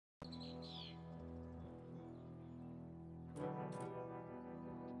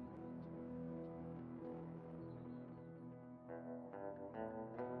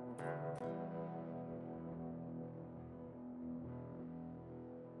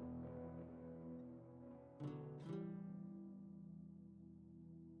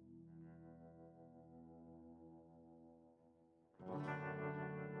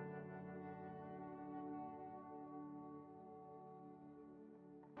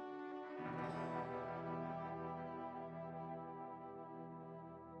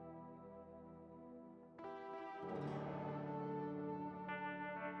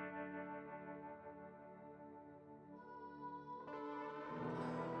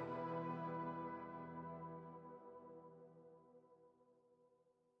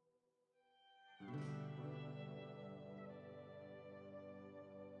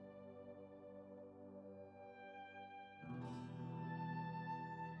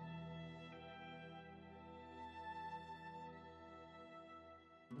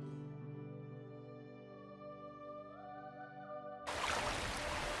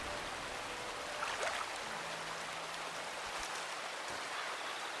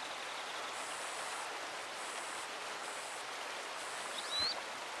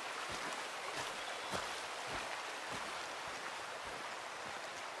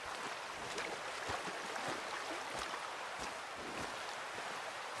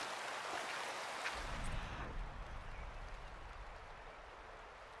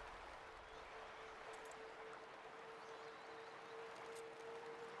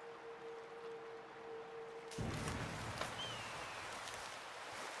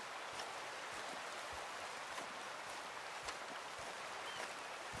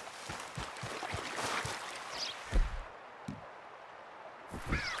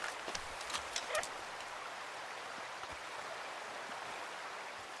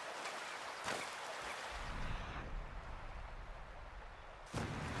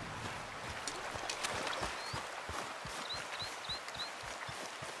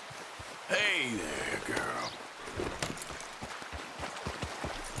Hey there, girl.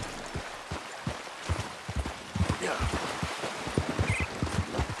 Yeah.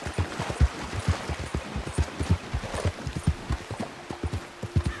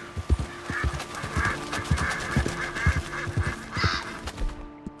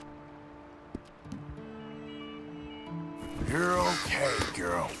 You're okay,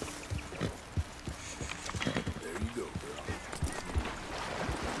 girl. There you go, girl.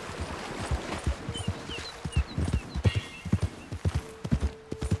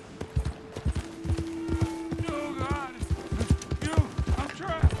 Oh, God. I'm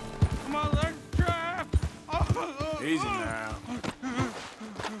trapped. My leg's trapped. Easy now.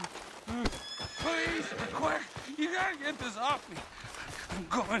 Please, quick. You gotta get this off me. I'm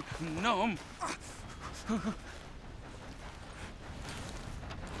going numb.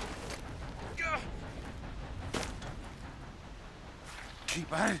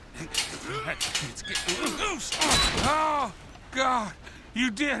 Keep at it. It's getting loose. Oh, God.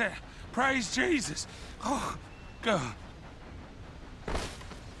 You did it. Praise Jesus. Oh, God.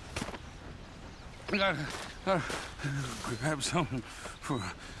 I gotta grab something for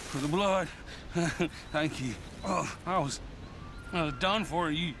the blood. Thank you. Oh, I was done for.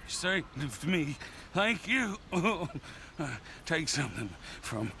 You saved me. Thank you. Take something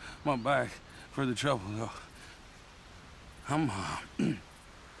from my back for the trouble, though. I'm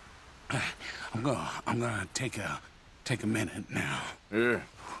gonna take a minute now. Here.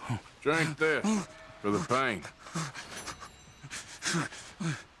 Drink this for the pain.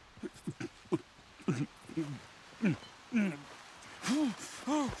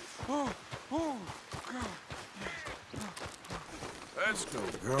 Oh, God. Let's go,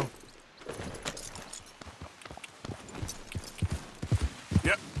 girl.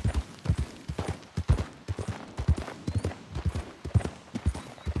 Yep.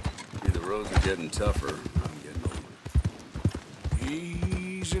 The roads are getting tougher. I'm getting older.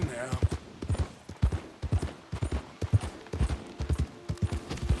 Easy now.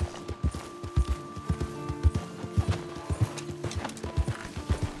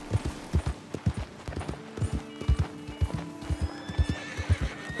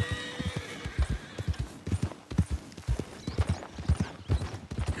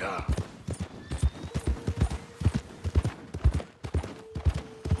 Yeah.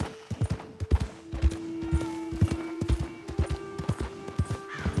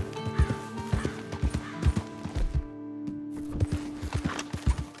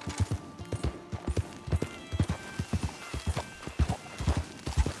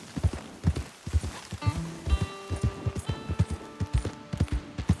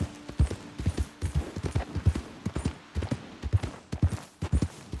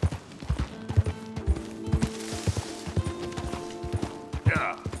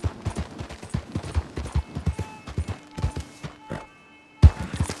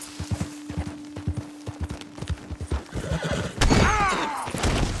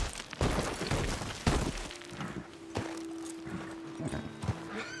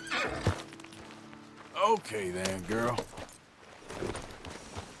 Okay then, girl.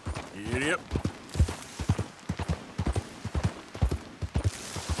 Yep.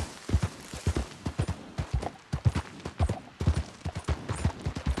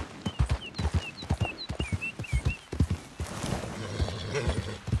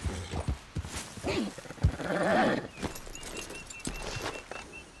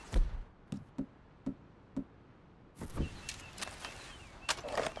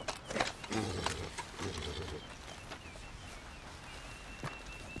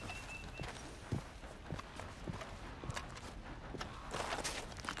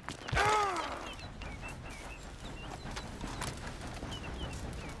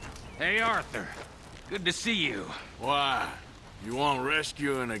 Hey, Arthur. Good to see you. Why? You want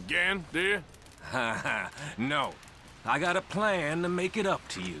rescuing again, dear? No. I got a plan to make it up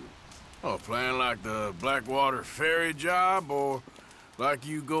to you. Oh, playing like the Blackwater ferry job, or like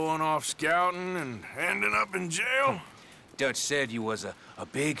you going off scouting and ending up in jail? Dutch said you was a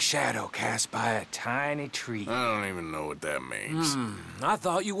big shadow cast by a tiny tree. I don't even know what that means. I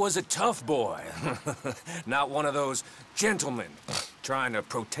thought you was a tough boy. Not one of those gentlemen trying to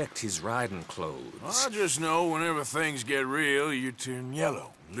protect his riding clothes. I just know whenever things get real, you turn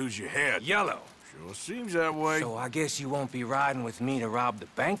yellow, lose your head. Yellow. Sure seems that way. So I guess you won't be riding with me to rob the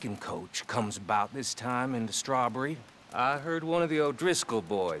banking coach comes about this time in the Strawberry. I heard one of the O'Driscoll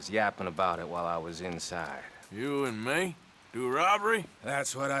boys yapping about it while I was inside. You and me? Do a robbery?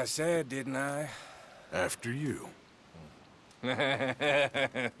 That's what I said, didn't I? After you.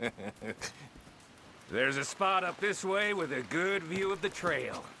 There's a spot up this way with a good view of the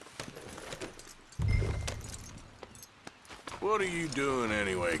trail. What are you doing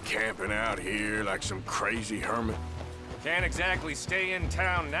anyway, camping out here like some crazy hermit? Can't exactly stay in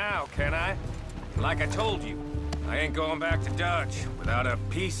town now, can I? Like I told you, I ain't going back to Dutch without a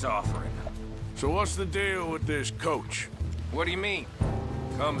peace offering. So what's the deal with this coach? What do you mean?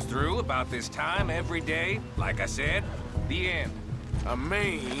 Comes through about this time every day, like I said, the end. I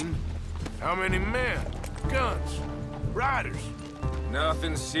mean, how many men, guns, riders?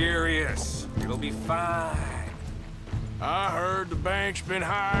 Nothing serious. It'll be fine. I heard the bank's been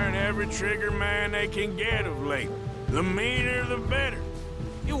hiring every trigger man they can get of late. The meaner, the better.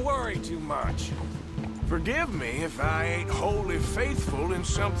 You worry too much. Forgive me if I ain't wholly faithful in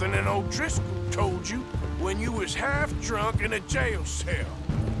something an O'Driscoll told you when you was half drunk in a jail cell.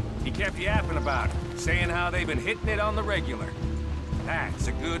 He kept yapping about it, saying how they've been hitting it on the regular. That's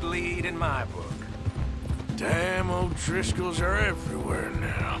a good lead in my book. Damn O'Driscolls are everywhere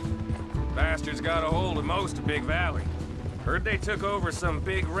now. Bastards got a hold of most of Big Valley. Heard they took over some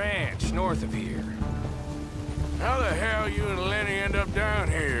big ranch north of here. How the hell you and Lenny end up down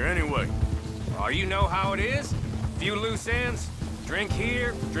here, anyway? Oh, you know how it is? Few loose ends. Drink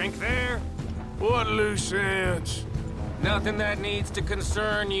here, drink there. What loose ends? Nothing that needs to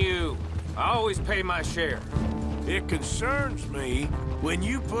concern you. I always pay my share. It concerns me when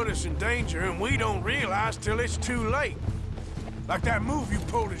you put us in danger and we don't realize till it's too late. Like that move you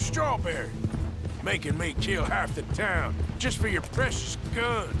pulled in Strawberry. Making me kill half the town just for your precious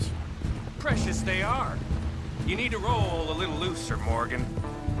guns. Precious they are. You need to roll a little looser, Morgan.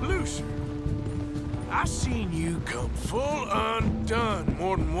 Looser? I seen you come full undone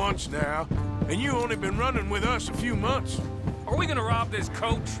more than once now, and you only been running with us a few months. Are we gonna rob this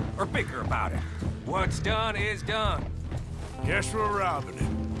coach or bicker about it? What's done is done. Guess we're robbing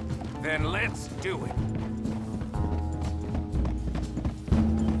it. Then let's do it.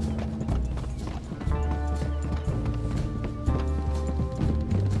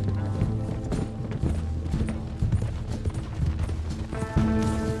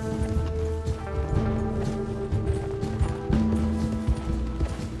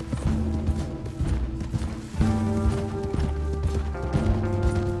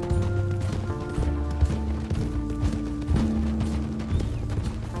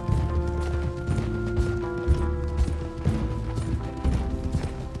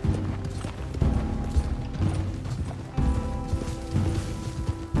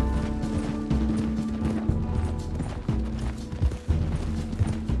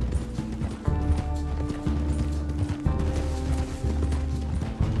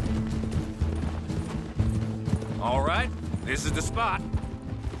 All right, this is the spot.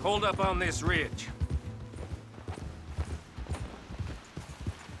 Hold up on this ridge.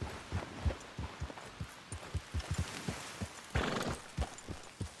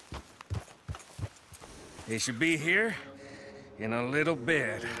 They should be here in a little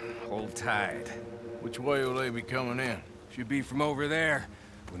bit. Hold tight. Which way will they be coming in? Should be from over there.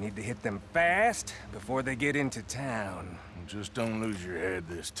 We need to hit them fast before they get into town. Just don't lose your head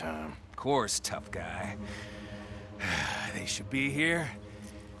this time. Of course, tough guy. They should be here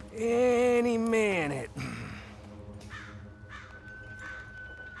any minute.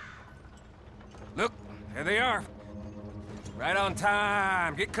 Look, there they are. Right on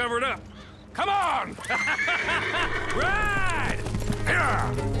time. Get covered up. Come on! Ride!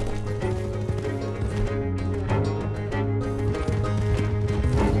 Yeah!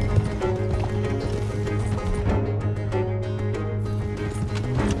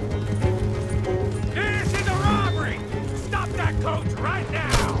 This is a robbery! Stop that coach right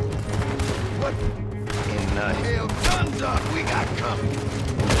now! What in the hell? Guns up! We got company!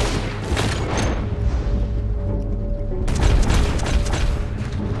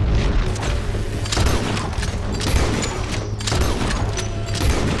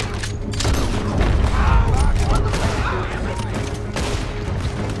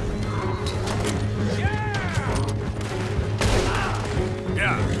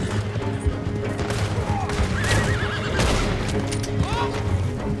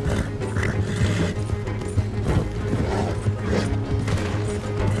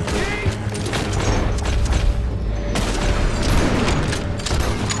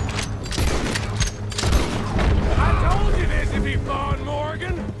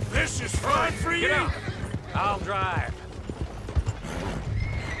 I'll drive.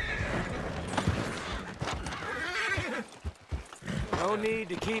 No need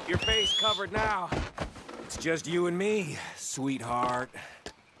to keep your face covered now. It's just you and me, sweetheart.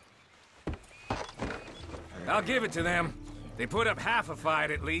 I'll give it to them. They put up half a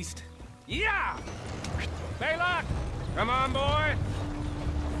fight at least. Yeah! Baylock! Come on, boy!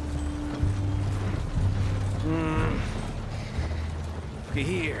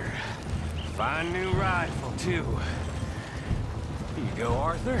 Here. Fine new rifle, too. Here you go,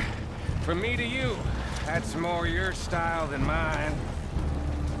 Arthur. From me to you. That's more your style than mine.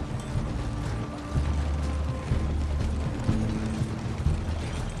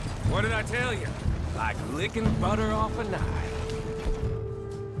 What did I tell you? Like licking butter off a knife.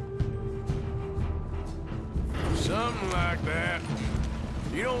 Something like that.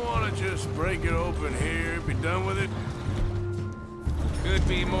 You don't want to just break it open here, be done with it? Could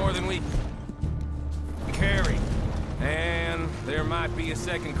be more than we carry. And there might be a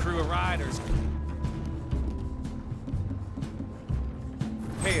second crew of riders.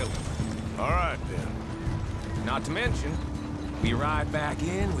 Hail. All right, then. Not to mention, we ride back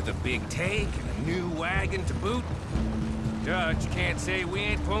in with a big take and a new wagon to boot. Judge can't say we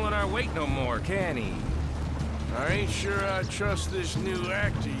ain't pulling our weight no more, can he? I ain't sure I trust this new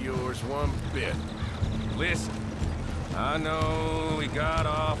act of yours one bit. Listen, I know we got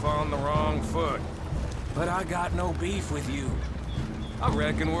off on the wrong foot, but I got no beef with you. I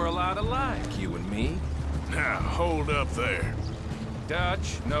reckon we're a lot alike, you and me. Now, hold up there.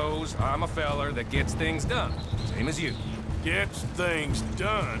 Dutch knows I'm a feller that gets things done, same as you. Gets things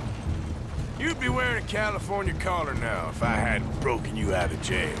done? You'd be wearing a California collar now if I hadn't broken you out of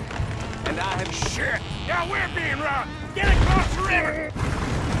jail. And I have... Shit! Yeah, we're being robbed! Get across the river!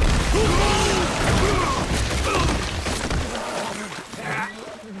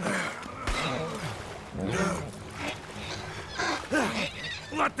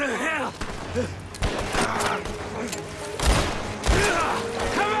 What the hell?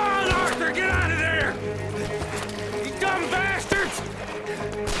 Come on, Arthur, get out of there! You dumb bastards!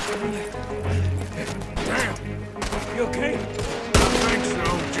 Damn! You okay? I think so.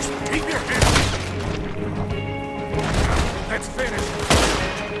 Just keep your head up. Let's finish.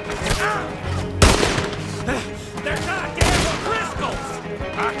 They're goddamn O'Driscolls!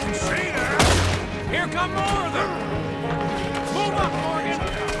 I can see that. Here come more of them! Move up, Morgan!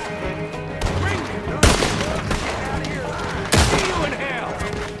 Bring me! Get out of here alive! See you in hell!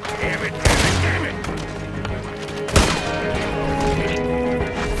 Damn it, damn it, damn it!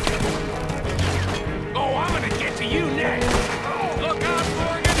 Oh, I'm gonna get to you next! Look out,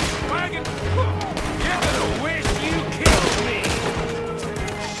 Morgan! Wagon! You're gonna wish you killed me!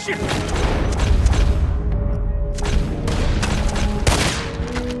 Shit!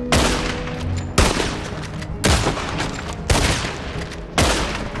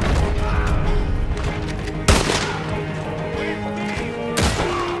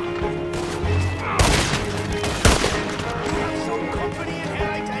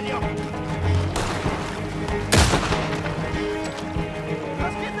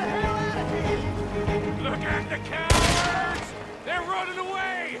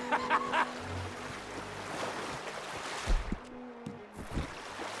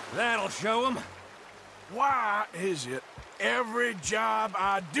 That'll show 'em. Why is it every job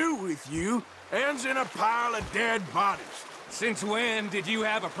I do with you ends in a pile of dead bodies? Since when did you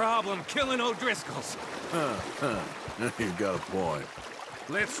have a problem killing O'Driscolls? You got a point.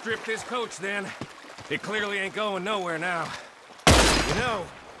 Let's strip this coach, then. It clearly ain't going nowhere now. You know,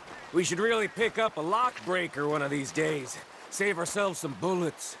 we should really pick up a lock breaker one of these days. Save ourselves some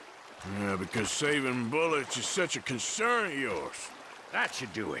bullets. Yeah, because saving bullets is such a concern of yours. That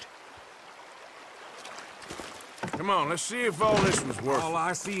should do it. Come on, let's see if all this was worth All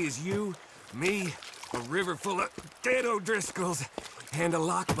I see is you, me, a river full of dead O'Driscolls, and a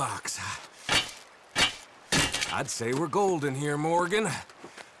lockbox. I'd say we're golden here, Morgan.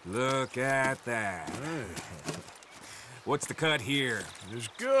 Look at that. What's the cut here? It's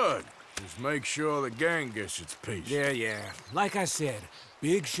good. Just make sure the gang gets its piece. Yeah. Like I said,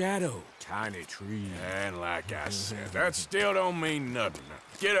 big shadow, tiny tree. And like I said, that still don't mean nothing. Now,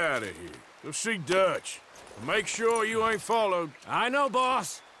 get out of here. Go see Dutch. Make sure you ain't followed. I know,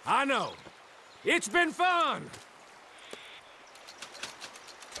 boss. I know. It's been fun!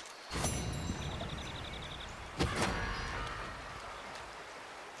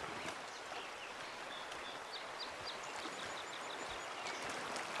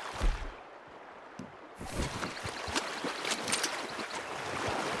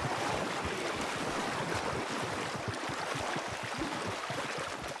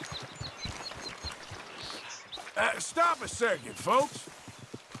 Stop a second, folks.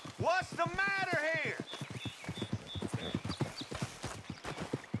 What's the matter here?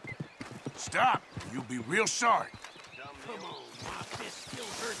 Stop. You'll be real sorry. Come on, my fist still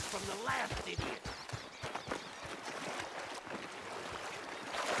hurts from the last idiot.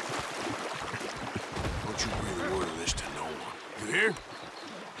 Don't you breathe a word of this to no one. You hear?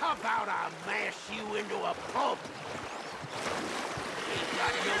 How about I mash you into a pulp? Ain't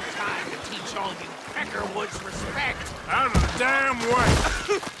got no time to teach all you Peckerwoods respect. Out of the damn way!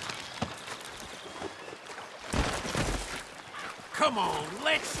 Come on,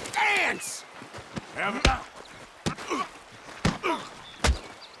 let's dance! Have it out.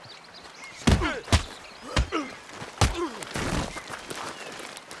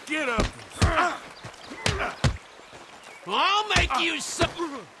 Get up. I'll make you some...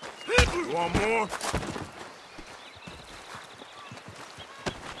 You want more?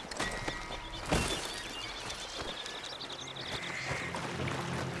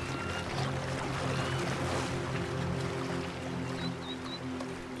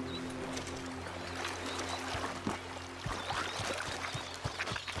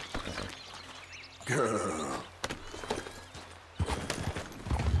 Girl.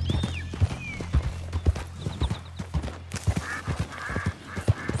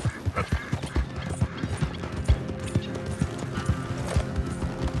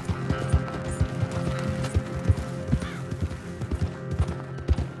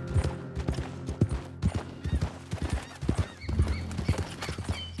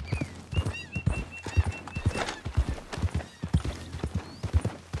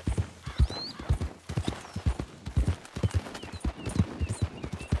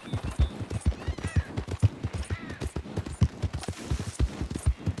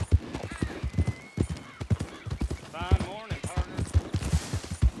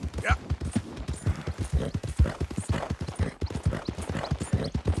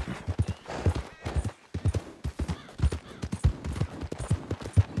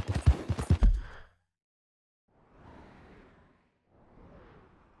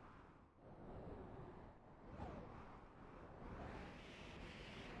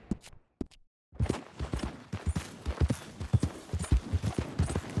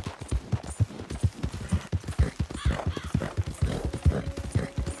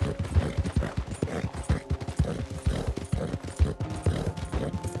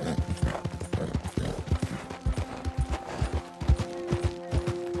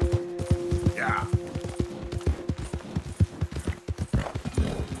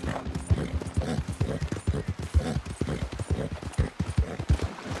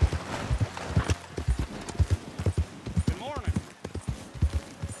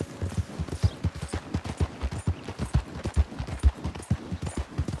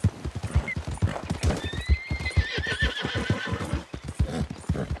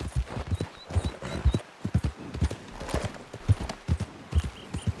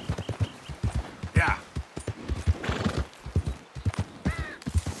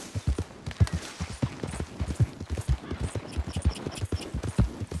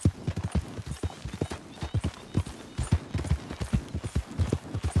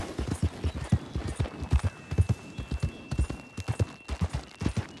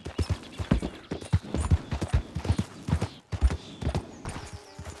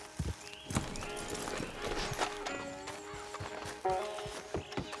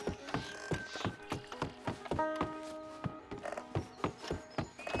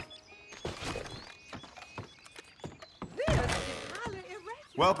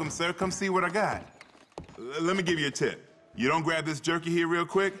 Welcome, sir. Come see what I got. Let me give you a tip. You don't grab this jerky here real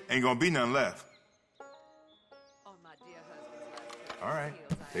quick, ain't gonna be none left. On my dear husband's last trip to All right,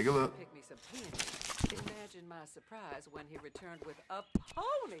 the fields, take a look. I picked me some peanuts. Imagine my surprise when he returned with a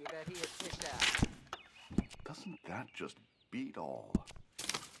pony that he had picked out. Doesn't that just beat all?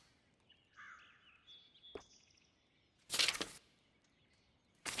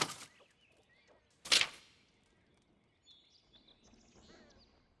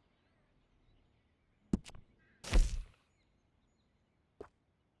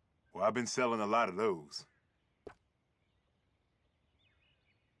 Well, I've been selling a lot of those.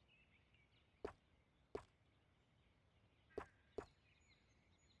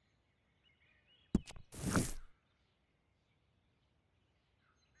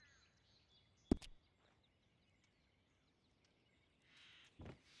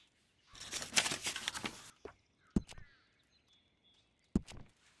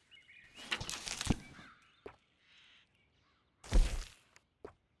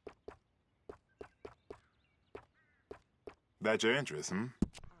 That's your interest, hmm?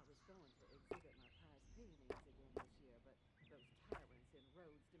 I was going to exhibit my prize paintings again this year, but those tyrants in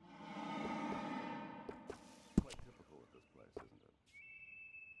Rhodes demanded. Quite typical at this place, isn't it?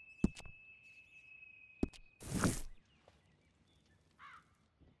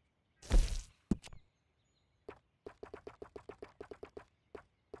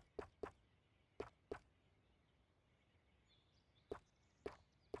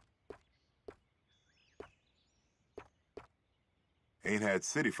 Ain't had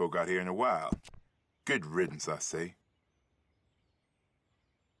city folk out here in a while. Good riddance, I say.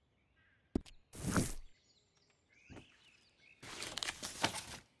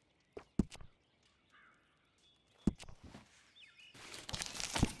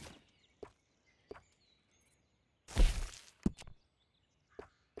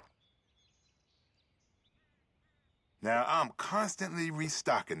 Now, I'm constantly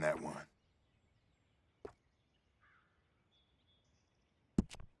restocking that one.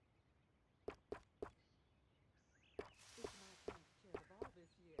 It's my 10th trip of all this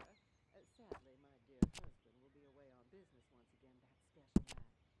year. Sadly, my dear husband will be away on business once again that special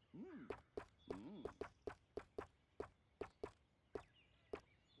night.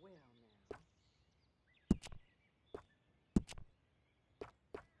 Well, now.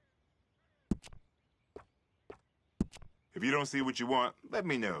 If you don't see what you want, let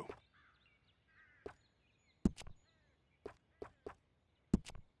me know.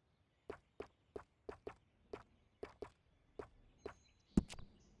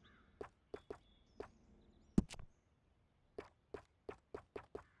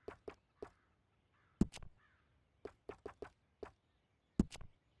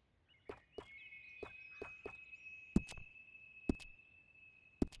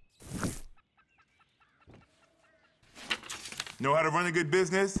 Know how to run a good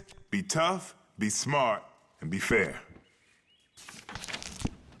business? Be tough, be smart, and be fair.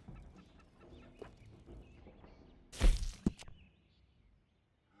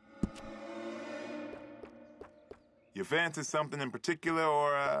 You fancy something in particular,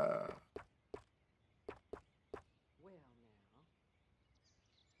 or, Well,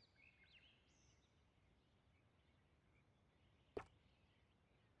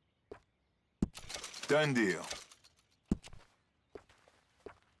 now. Done deal.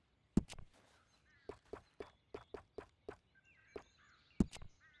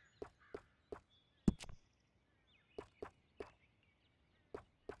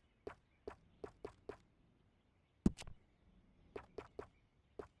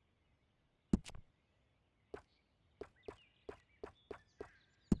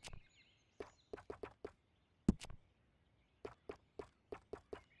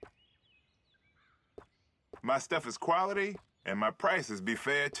 My stuff is quality, and my prices be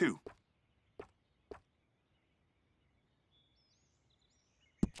fair, too.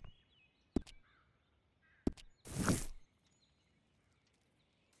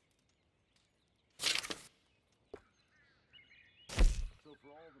 So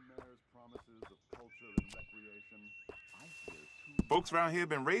for all the mayor's promises of culture and recreation, I hear too Folks around here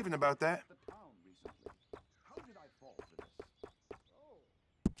been raving about that. the town recently. How did I fall for this? Oh.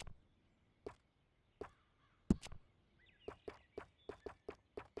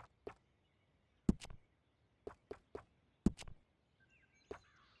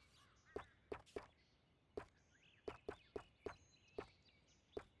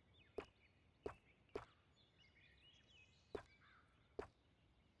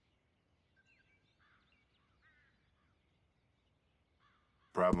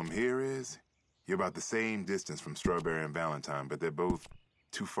 Problem here is, you're about the same distance from Strawberry and Valentine, but they're both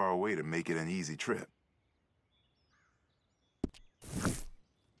too far away to make it an easy trip.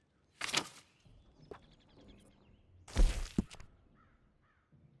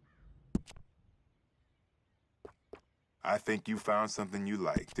 I think you found something you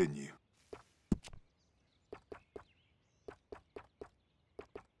like, didn't you?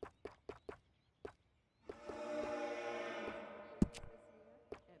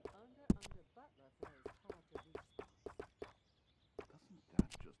 And under Butler for those hard-to-reach spots. Doesn't that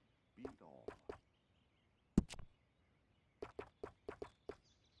just beat all?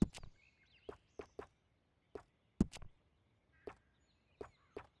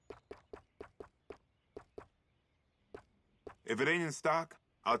 If it ain't in stock,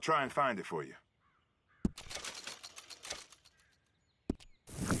 I'll try and find it for you.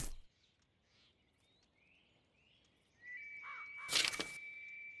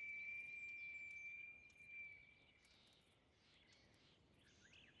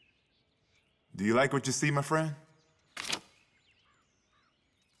 Do you like what you see, my friend?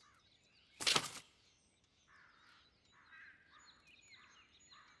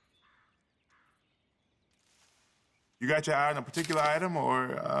 You got your eye on a particular item,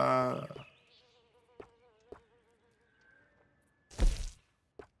 or,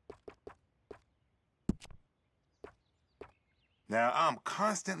 Now, I'm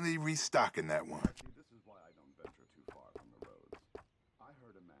constantly restocking that one. See, this is why I don't venture too far from the roads. I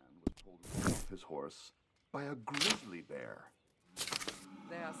heard a man was pulled off his horse by a grizzly bear.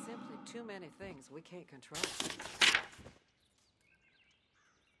 There are simply too many things we can't control.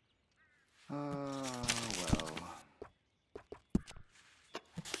 Well.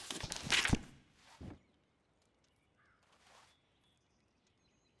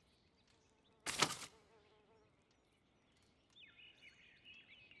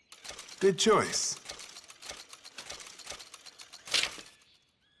 Good choice.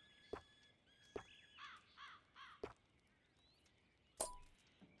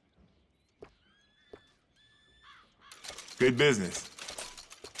 Good business.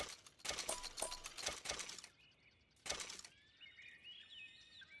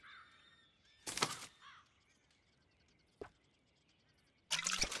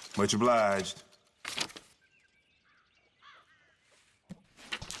 Much obliged.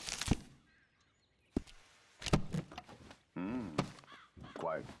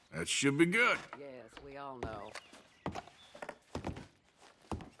 Quite. That should be good. Yes, we all know.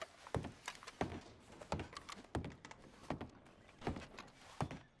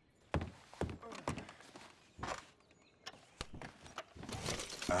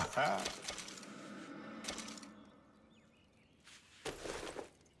 Aha.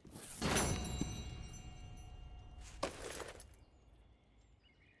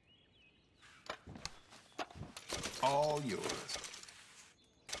 All yours.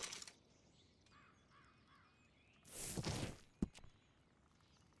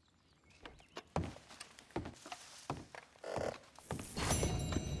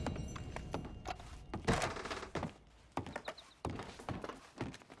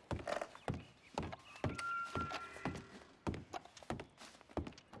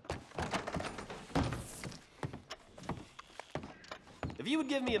 If you would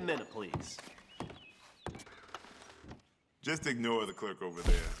give me a minute, please. Just ignore the clerk over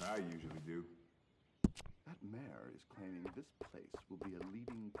there. I usually do. That mayor is claiming this place will be a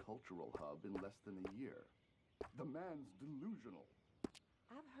leading cultural hub in less than a year. The man's delusional.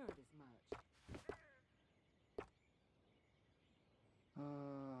 I've heard as much.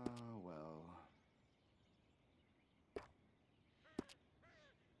 Well.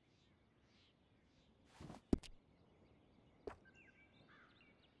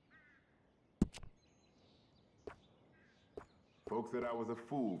 Folks said I was a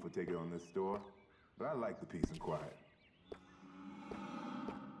fool for taking on this store, but I like the peace and quiet.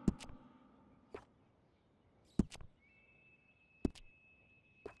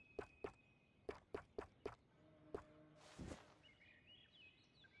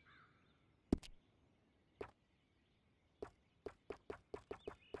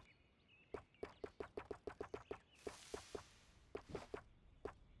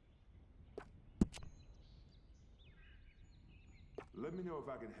 Let me know if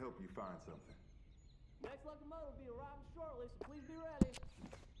I can help you find something. Next locomotive will be arriving shortly, so please be ready.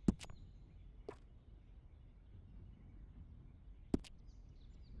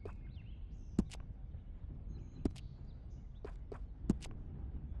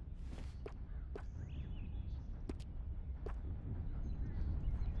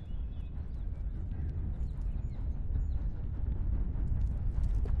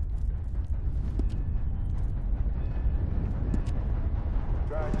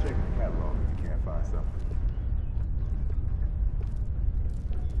 Try and check the catalog if you can't find something.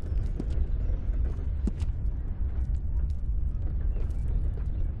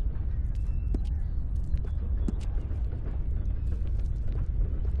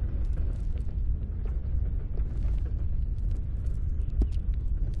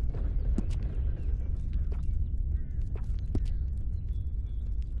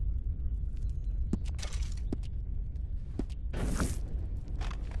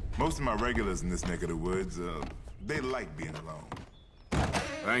 Most of my regulars in this neck of the woods, they like being alone.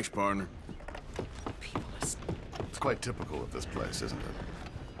 Thanks, partner. It's quite typical of this place, isn't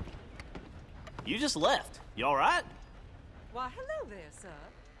it? You just left. You all right? Why, hello there, sir.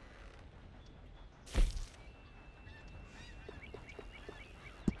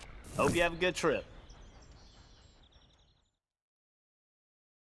 Hope you have a good trip.